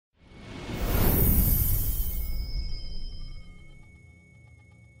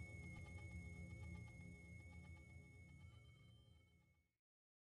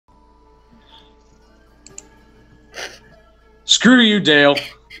Screw you, Dale.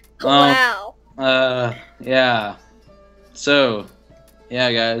 Wow. Yeah. So,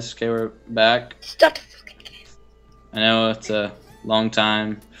 yeah, guys. Okay, we're back. Stop the fucking game. I know it's a long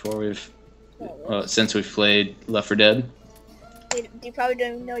time before since we've played Left 4 Dead. You probably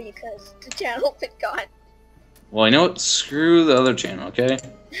don't even know you because the channel is gone. Well, you know what? Screw the other channel, okay?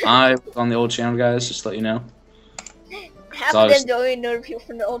 I was on the old channel, guys, just to let you know. Half of them don't even know the people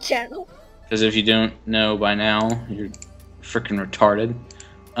from the old channel. Because if you don't know by now, you're freaking retarded.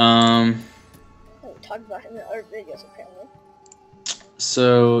 We talked about him in other videos, apparently.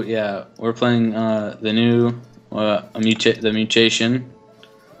 So, yeah, we're playing the new, the mutation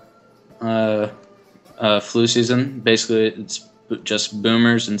flu season. Basically, it's just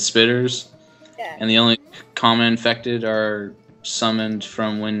boomers and spitters. Yeah. And the only common infected are summoned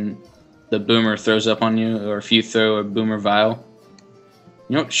from when the boomer throws up on you, or if you throw a boomer vial.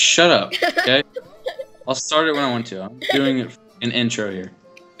 You know what? Shut up, okay? I'll start it when I want to. I'm doing an intro here.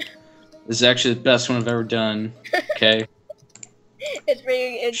 This is actually the best one I've ever done, okay? It's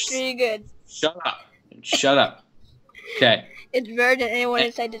pretty good. Shut up. Shut up. Okay. It's better than anyone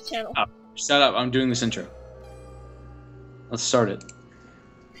inside this channel. Shut up. I'm doing this intro. Let's start it.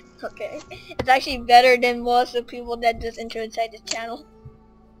 Okay. It's actually better than most of the people that just intro inside this channel.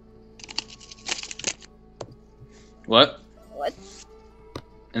 What? What?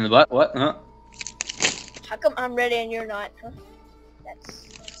 In the butt? What? Huh? How come I'm ready and you're not? Huh? That's...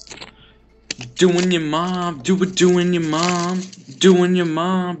 Doing your mom, do it doing your mom, doing your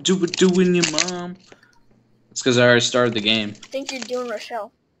mom, do it doing your mom. It's because I already started the game. I think you're doing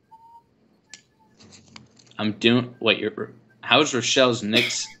Rochelle. I'm doing... Wait, how's Rochelle's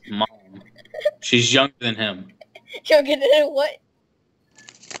Nick's mom? She's younger than him. Younger than what?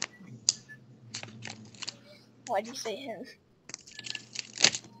 Why'd you say him?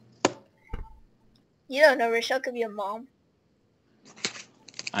 You don't know, Rochelle could be a mom.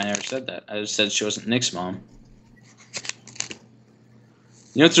 I never said that. I just said she wasn't Nick's mom.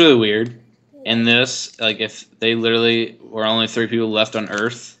 You know what's really weird? In this, like, if they literally were only 3 people left on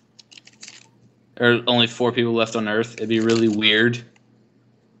Earth, or only 4 people left on Earth, it'd be really weird.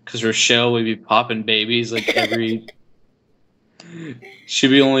 Because Rochelle would be popping babies, like, every... She'd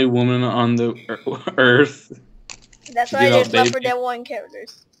be the only woman on the Earth. That's why there's Left 4 Dead 1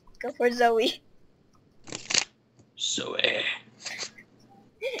 characters. Go for Zoe. Zoe.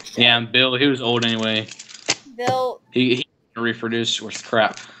 Yeah, and Bill, he was old anyway. Bill... He reproduced with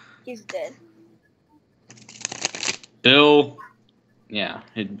crap. He's dead. Bill... Yeah,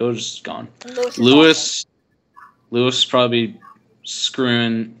 Bill's just gone. Lewis is probably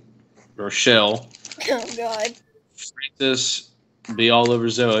screwing Rochelle. Oh, God. Francis be all over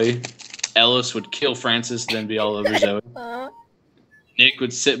Zoe. Ellis would kill Francis, then be all over Zoe. Nick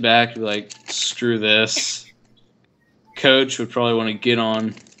would sit back and be like, screw this. Coach would probably want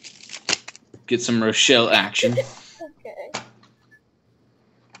to get some Rochelle action. Okay.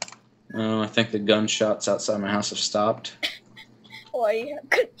 Oh, I think the gunshots outside my house have stopped. Why you have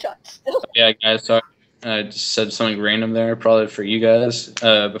good shots still? Yeah, guys, sorry. I just said something random there, probably for you guys.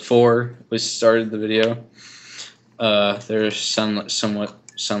 Before we started the video, there sound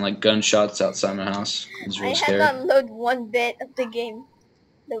like gunshots outside my house. It's really scary. I have not loaded one bit of the game.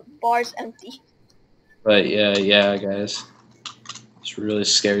 The bar's empty. But yeah, guys, it's really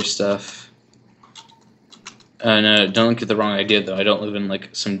scary stuff. No, don't get the wrong idea though. I don't live in like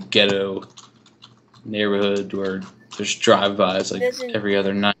some ghetto neighborhood where there's drive-bys like every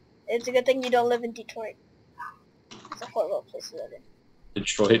other night. It's a good thing you don't live in Detroit. It's a horrible place to live in.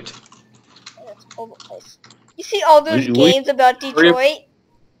 Detroit. Yeah, that's a horrible place. You see all those games about Detroit?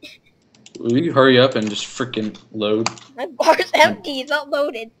 Will you hurry up and just freaking load? My bar's empty. It's not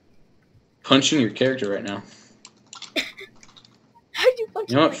loaded. Punching your character right now. How'd you punch?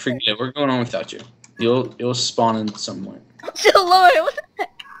 You know what? Forget it. We're going on without you. You'll spawn in somewhere. I'm still loaded. What the heck?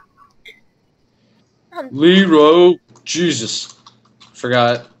 Leroy, Jesus.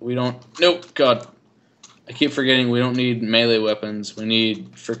 Forgot. We don't. Nope. God. I keep forgetting we don't need melee weapons. We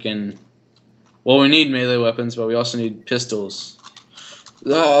need freaking. Well, we need melee weapons, but we also need pistols.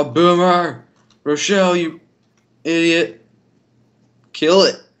 Oh, Boomer! Rochelle, you idiot! Kill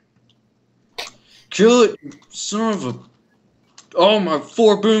it! Kill it, you son of a... Oh, my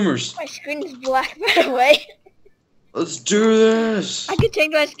 4 boomers! My screen is black, by the way. Let's do this! I could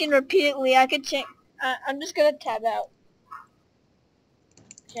change my skin repeatedly. I could change... I'm just gonna tab out.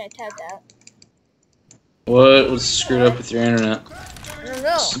 Should I tab out? What's screwed up with your internet? I don't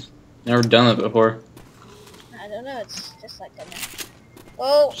know. Never done that before. I don't know. It's just like that now.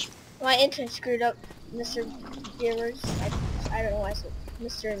 Oh, my internet screwed up, Mr. Viewers. I don't know why I said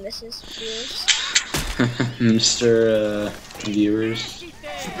Mr. and Mrs. Viewers. Mr. Viewers.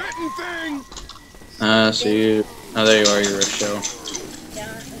 So you. Oh, there you are. You're a show.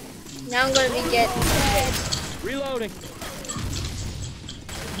 Yeah. Now I'm gonna be getting Reloading.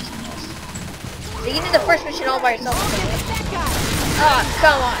 So you did the first mission all by yourself. Oh,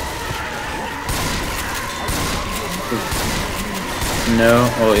 come on. No.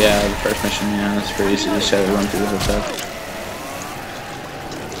 Oh yeah, the first mission. Yeah, that's pretty easy. You just had to run through the hotel.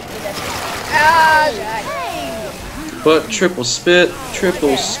 Ah, God. But triple spit,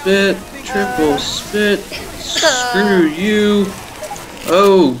 triple spit, triple spit. Screw you.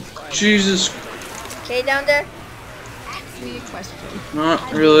 Oh, Jesus. Okay, down there. Ask me a question.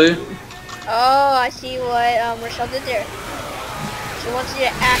 Not really. Oh, I see what Rochelle did there. She wants you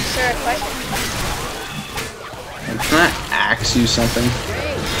to ask her a question. Can I ask you something?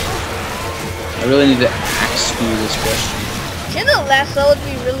 I really need to ask you this question. Shouldn't the last level would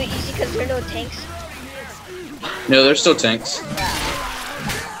be really easy because there are no tanks? No, there's still tanks.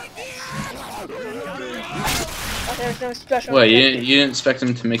 Oh, there's no special. Well, you didn't expect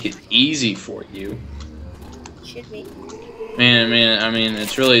them to make it easy for you. Should be. I mean,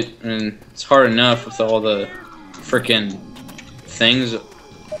 it's really, it's hard enough with all the frickin' things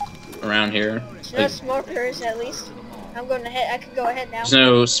around here. There's no smokers, at least. I'm going ahead. I can go ahead now. There's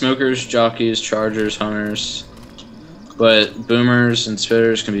no smokers, jockeys, chargers, hunters, but boomers and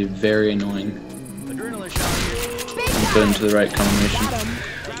spitters can be very annoying. Adrenaline shot here. When put into the right combination.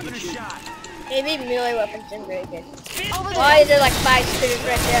 Maybe melee weapons are very good. Why is there like 5 spitters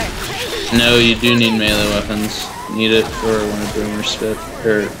right there? No, you do need melee weapons. You need it for when a boomer spit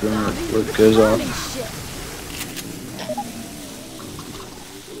or boomer work goes off.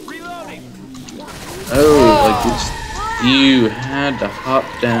 Oh, like it's, you had to hop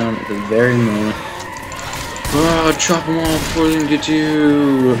down at the very moment. Oh, chop them all before they can get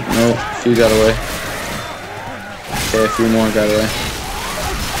you. No, a few got away. Okay, a few more got away.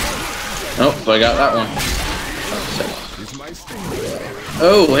 Nope, I got that one.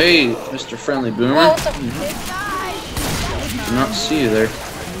 Oh, hey, Mr. Friendly Boomer. Oh, what's up? Did not see you there.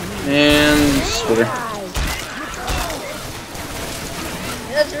 And spitter.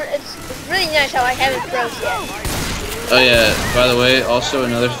 It's really nice how I haven't froze yet. Oh yeah, by the way, also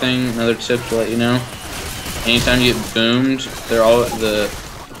another thing, another tip to let you know. Anytime you get boomed, the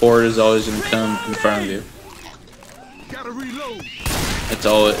horde is always gonna come in front of you. It's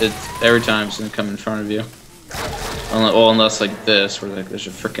every time it's gonna come in front of you. Unless like this, where like there's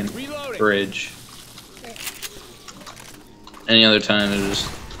a freaking bridge. Any other time it'll just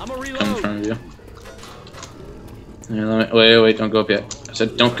come in front of you. Here, wait, don't go up yet. I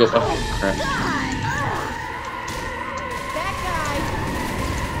said don't go up. Crap.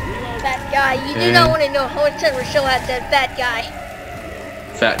 Fat guy, you do not want to know how much time Rochelle had that fat guy.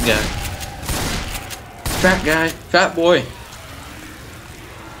 Fat guy. Fat guy. Fat boy.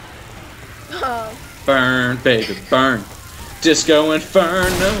 Oh. Burn, baby, burn. Disco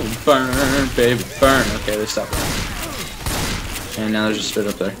Inferno, burn, baby, burn. Okay, they stopped. And now there's a spit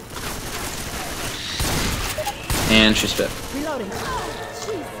up there. And she spit.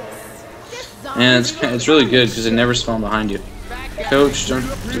 And it's really good because it never spawned behind you. Coach, don't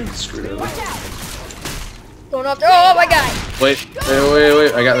screw it over. Going up there. Oh my god. Wait,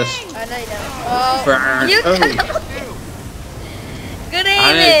 I got this. I know you don't. Oh. Burn. You Oh. Good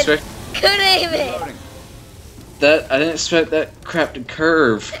I didn't aiming. expect Good aiming. that. I didn't expect that crap to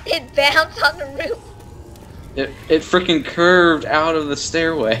curve. It bounced on the roof. It freaking curved out of the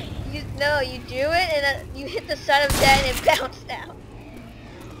stairway. No, you do it and you hit the side of that and it bounced out.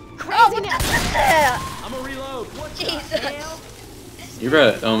 Crazy what now. the hell? I'm a reload. Jesus. You're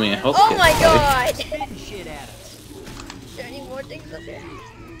about to owe me a health Oh kit, my buddy. god. Spitting shit at us. Is there any more things up there?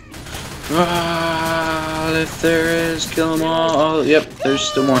 Ah, if there is, kill them all. Oh, yep, there's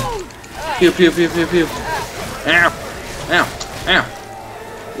still more. Pew, pew, pew, pew, pew. Ow, ow, ow.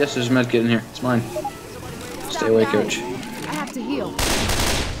 Yes, there's a med kit in here. It's mine. Stay away, coach. I have to heal.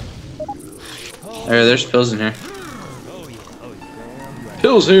 There's pills in here.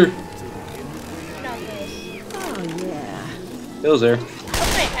 Pills here. No, please. Oh yeah. Pills there. I'm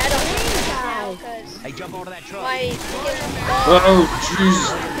gonna add on this now because Hey, jump onto that truck. my Oh, Jesus.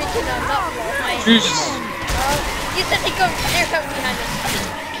 Jesus. You said they go they're coming behind us.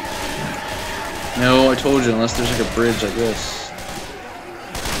 No, I told you, unless there's like a bridge like this.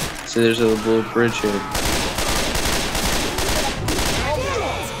 See, there's a little bridge here.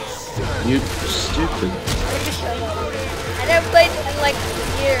 You stupid. I never played this in like a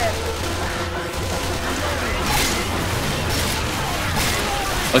year.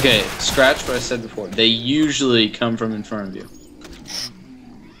 Okay, scratch what I said before. They usually come from in front of you.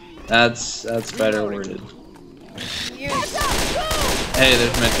 That's better worded. Use. Hey,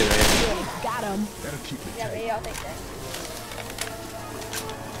 there's medkit right here. Got him. Yeah, maybe I'll take that.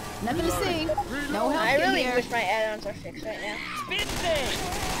 Nothing to see. No help I really here. wish my add-ons are fixed right now.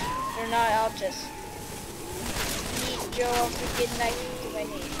 They're not. I'll just need Joe a freaking knife if I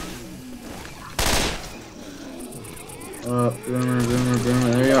need. Boomer.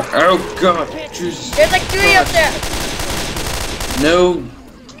 There you are. Oh god, Jesus. There's like 3 up there. No.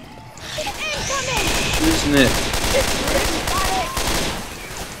 Isn't it?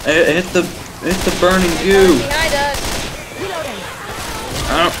 Hit the burning goo. Behind us.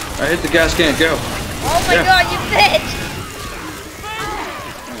 I hit the gas can. Go. Oh my Yeah. god, you bitch!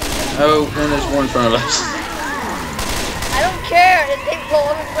 Oh, and there's one in front of us. I don't care if they blow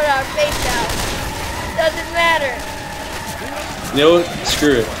up and put our face out. Doesn't matter. You know what?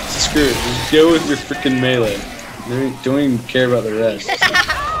 Screw it. Just go with your freaking melee. Don't even care about the rest.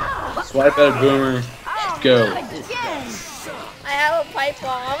 Swipe at a boomer. Go. I have a pipe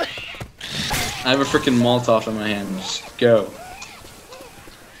bomb. I have a freaking Molotov in my hand. Just go.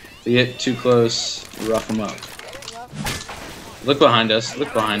 If they get too close, rough them up. Look behind us.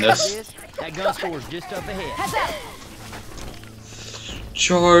 That gun store's just up ahead.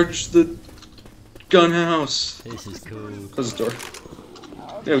 Charge the gun house. This is cool. Close the door.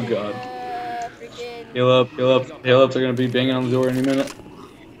 Oh god. Freaking. Heal up. They're gonna be banging on the door any minute.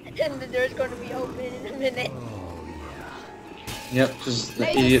 And the door's going to be open in a minute. Yep, because the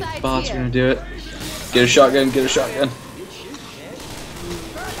Laser idiot sights bots are here. gonna do it. Get a shotgun.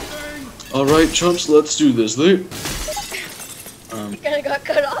 Alright, chumps, let's do this. Kinda got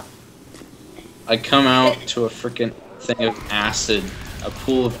cut off. I come out to a freaking thing of acid. A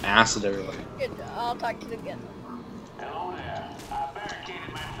pool of acid everywhere. Good, I'll talk to the gun.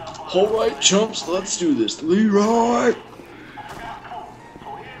 Alright, chumps, let's do this. Leroy!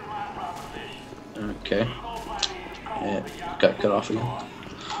 Okay. Yeah, got cut off again.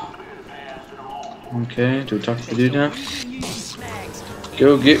 Okay, do we talk to the dude now?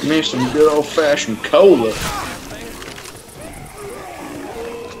 Go get me some good old-fashioned cola.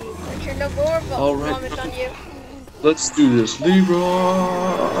 Sure no more All right. vomit on you. Let's do this, Leroy!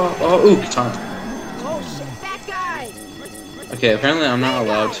 Oh, ooh, time. Oh shit, that guy! Okay, apparently I'm not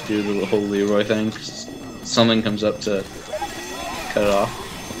allowed to do the whole Leroy thing, 'cause something comes up to cut it off.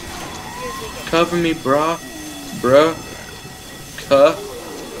 Cover me, bruh.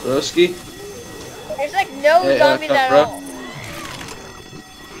 Broski. There's like no Hey, zombies cut, at bro. all.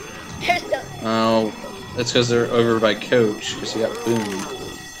 There's no. Oh, that's because they're over by Coach, because he got boomed.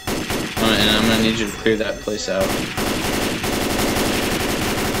 And I'm gonna need you to clear that place out.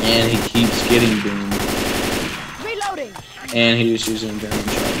 And he keeps getting boomed. Reloading. And he was using a gun shot.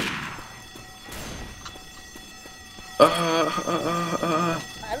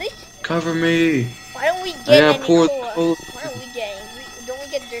 At least, Cover me. why don't we get I gotta any pour cola? the cola. Why don't we get? Don't we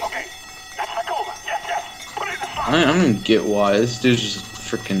get dirt? I don't get why. This dude's just a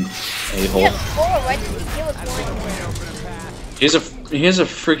freaking a-hole. Yes, cola. Why didn't you give us one? He has a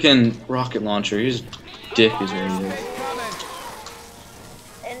freaking rocket launcher. His dick is what he is.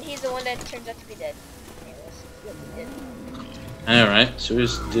 And he's the one that turns out to be dead. I know, right? So we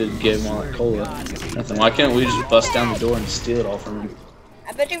just did give him all that cola. Nothing. Why can't we just bust down the door and steal it all from him?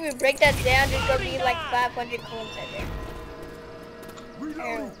 I bet you if we break that down, there's gonna be like 500 coins in there.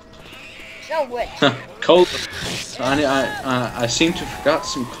 Heroin. So what? Cola. I seem to have forgot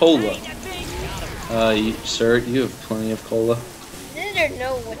some cola. Sir, you have plenty of cola. Isn't there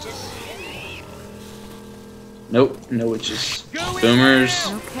no witches? Nope, no witches. Boomers.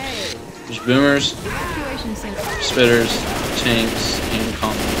 Okay. There's boomers, Evacuation center. spitters, tanks, and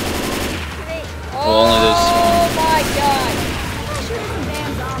combat. Oh only this my god!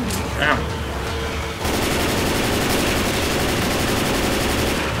 Damn zombies. Ow.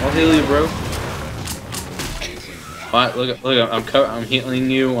 I'll heal you, bro. What? Look, I'm healing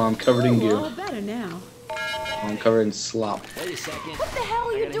you while I'm covered in Well, goo. better now. I'm covered in slop. Wait a second. What the hell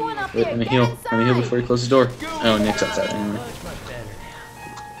are you doing up Wait, there? let me Get heal. inside. Let me heal before you close the door. Oh, Nick's outside anyway. Much better.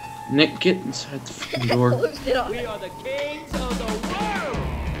 Nick, get inside the freaking door. Closed it on. We are the kings of the world.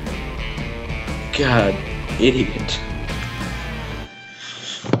 God, idiot.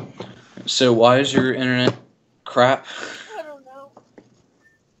 So why is your internet crap? I don't know.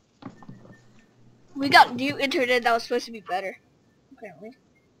 We got new internet that was supposed to be better. Apparently.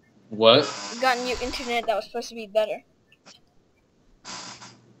 What? We got new internet that was supposed to be better.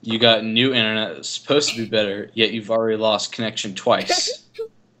 You got new internet that's supposed to be better, yet you've already lost connection twice.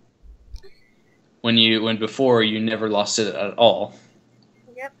 when before you never lost it at all.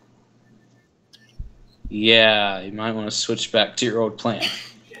 Yep. Yeah, you might want to switch back to your old plan.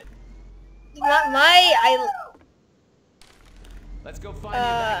 Let's go find the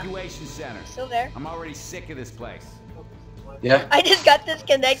evacuation center. Still there. I'm already sick of this place. Yeah. I just got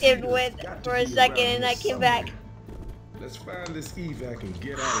disconnected for a second and I came back. Let's find this evac and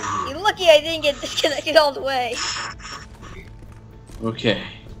get out of here. You're lucky I didn't get disconnected all the way. Okay.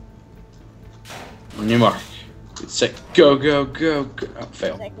 On your mark. Get set. Go, go, go, go. Oh,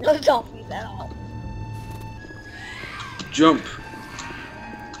 fail. Like, no zombies at all. Jump.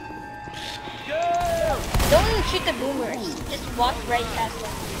 Don't even shoot the boomers. Just walk right past them.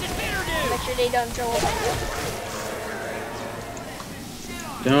 Make sure they don't throw over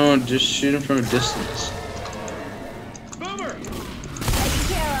you. Don't just shoot him from a distance. Boomer! Taken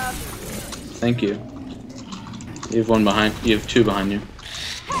care of. Thank you. You have one behind. You have two behind you.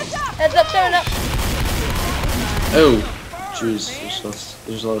 Heads up, showing up. Oh, jeez.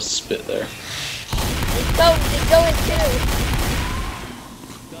 There's a lot of spit there. It's going too.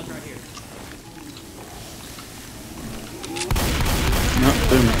 No,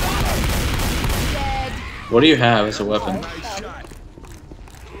 boomer. Dead. What do you have as a weapon?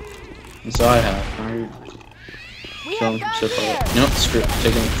 That's all I have. How are you We killing have so guns far? here. Nope, screw it.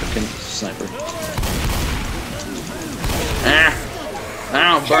 Taking a freaking sniper. Ah!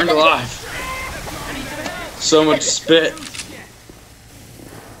 Ow, burned alive. So much spit.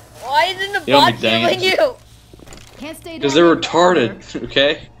 Why isn't the You don't bot be dang it. killing you? Can't stay Because down they're here forever. retarded,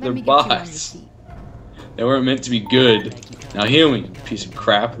 okay? Let They're me get you on your bots. seat. They weren't meant to be good. Now heal me, you piece of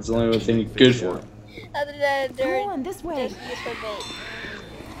crap. That's the only thing you're good for. Other than they're Come on, this way. just used for bait.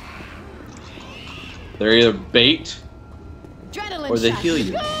 They're either bait Adrenaline or they shot. heal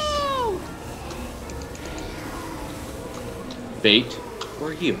you. Go! Bait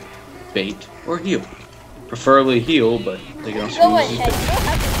or heal. Bait or heal. Preferably heal, but they can also Go use ahead. You bait. don't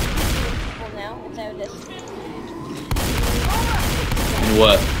have to be people now inside of this. And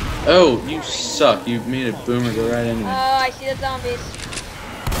what? Oh, you suck. You made a boomer go right into me. Oh, I see the zombies.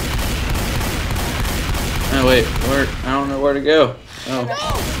 Oh wait, where? I don't know where to go. Oh,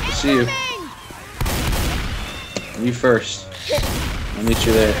 I see you. You first. I'll meet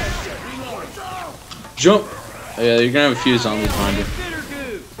you there. Jump! Oh yeah, you're gonna have a few zombies behind you.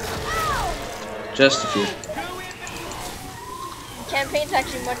 Just a few. Campaign's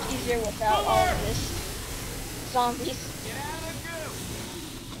actually much easier without all of this zombies.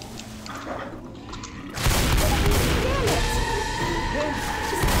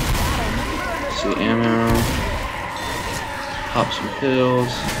 See ammo. Pop some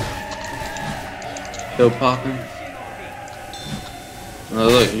pills. Pill popping. Oh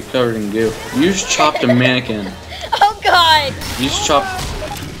look, you're covered in goo. You just chopped a mannequin. Oh god! You just chopped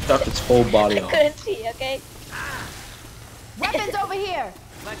its whole body I off. couldn't see, okay? Weapons over here.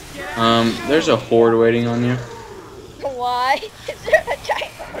 There's a horde waiting on you. Why? Is there a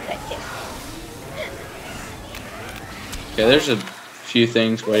giant horde I can Okay, there's a few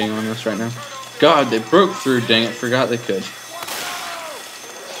things waiting on us right now. God, they broke through, dang it, forgot they could.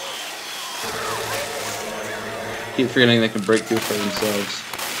 Keep forgetting they can break through for themselves.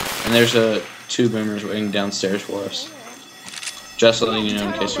 And there's two boomers waiting downstairs for us. Just letting you know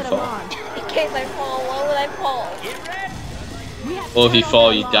in case we fall. In case I fall, why would I fall? We have Well, if you turn fall,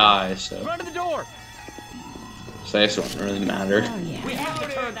 over you alarm. die, so. Run to the door. So I guess it won't really matter. Oh, yeah. We have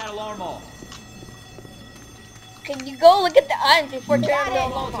to turn that alarm off. Can you go look at the items before turning Got the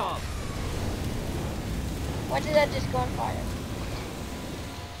it. alarm off? Why did that just go on fire?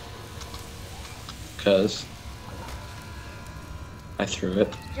 Because I threw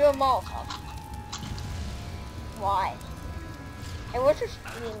it. Do a Molotov. Why? And what's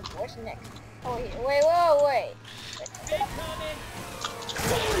what's next? Oh wait, wait.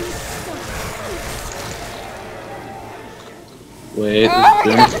 Wait, Oh,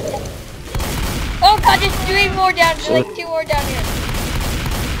 there's oh god, there's 3 more down, there's So- like 2 more down here.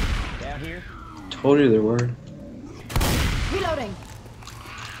 Down here. told you there were. Reloading.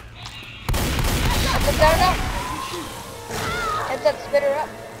 Heads up, down up. Heads up, spit her up.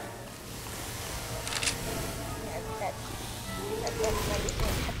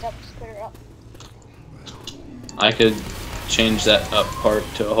 Heads up, spit her up. I could change that up part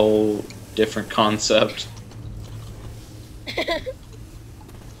to a whole different concept.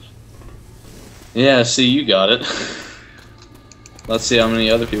 Yeah, see, you got it. Let's see how many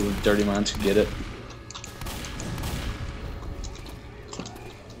other people with dirty minds can get it.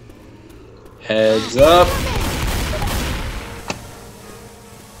 Heads up.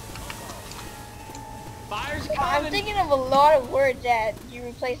 Fire's I'm coming. thinking of a lot of words that you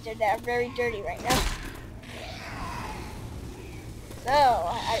replaced there that are very dirty right now. So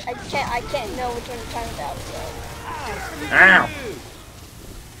I can't know which one you're talking about. So. Ow!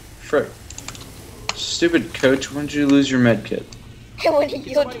 Frick. Stupid coach, when did you lose your med kit? When he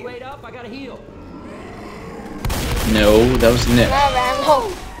healed Somebody you. wait up, I gotta heal. No, that was Nick. Not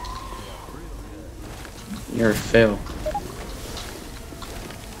ammo. You're a fail.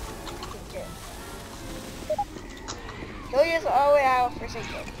 He'll use all the way out for some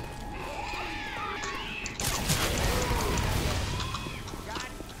kill.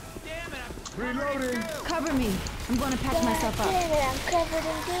 Damn it, Reloading. Cover me. I'm going to patch myself up. Damn it, I'm covered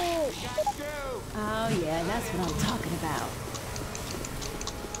in goose. Oh, yeah, that's what I'm talking about.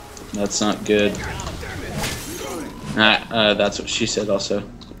 That's not good. That's what she said also.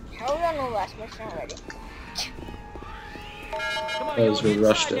 How are we on the last mission already? come on, Because go we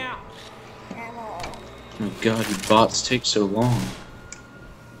rushed inside it. now. Ammo. Oh my god, you bots take so long.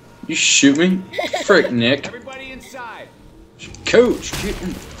 You shoot me? Frick, Nick. Everybody inside. Coach, get in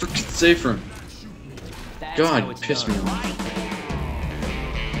the frickin' safe room. That's God, how it's piss me done. off.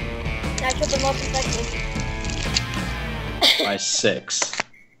 I killed the most infected. By 6.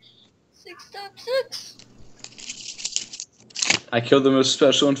 6 times 6. I killed the most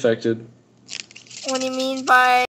special infected. What do you mean by